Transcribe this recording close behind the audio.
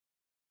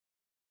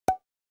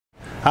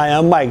Hi,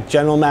 I'm Mike,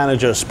 General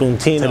Manager of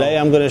Spuntino. Today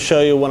I'm going to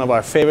show you one of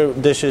our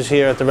favorite dishes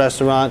here at the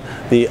restaurant,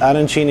 the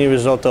Arancini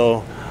risotto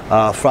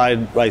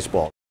fried rice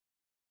ball.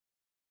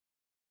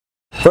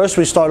 First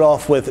we start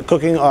off with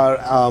cooking our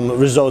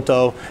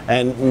risotto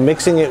and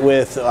mixing it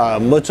with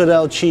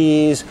mozzarella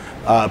cheese,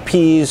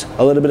 peas,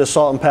 a little bit of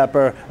salt and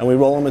pepper, and we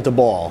roll them into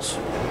balls.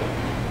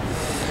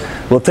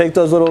 We'll take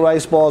those little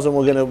rice balls and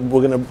we're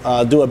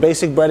gonna do a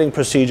basic breading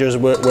procedures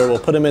where we'll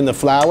put them in the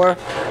flour,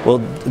 we'll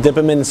dip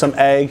them in some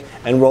egg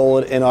and roll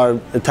it in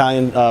our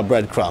Italian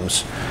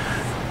breadcrumbs.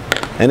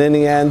 And in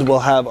the end we'll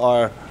have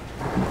our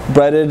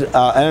breaded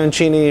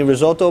arancini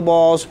risotto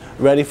balls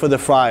ready for the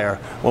fryer.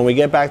 When we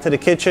get back to the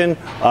kitchen,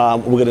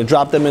 we're going to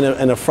drop them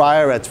in a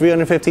fryer at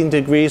 315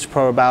 degrees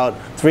for about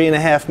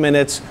 3.5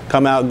 minutes,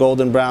 come out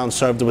golden brown,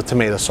 served with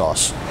tomato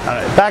sauce.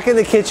 Back in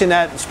the kitchen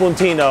at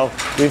Spuntino,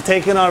 we've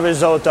taken our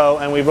risotto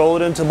and we roll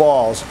it into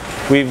balls.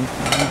 We've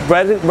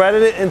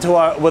breaded it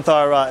into with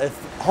our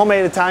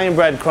homemade Italian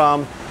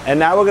breadcrumb, and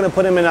now we're going to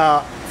put them in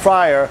a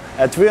fryer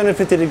at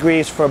 350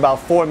 degrees for about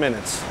 4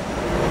 minutes.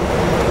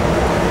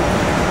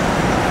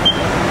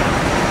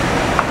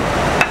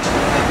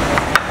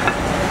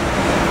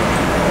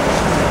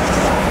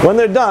 When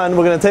they're done,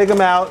 we're going to take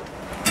them out,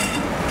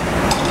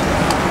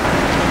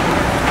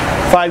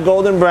 fried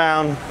golden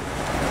brown,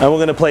 and we're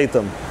going to plate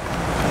them.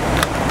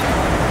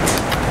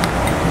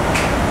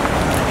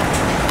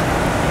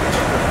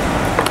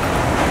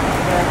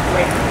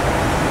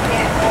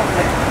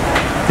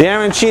 The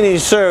arancini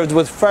is served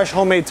with fresh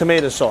homemade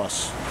tomato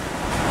sauce.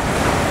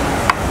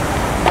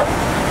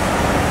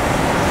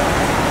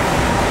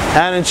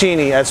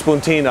 Arancini at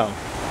Spuntino.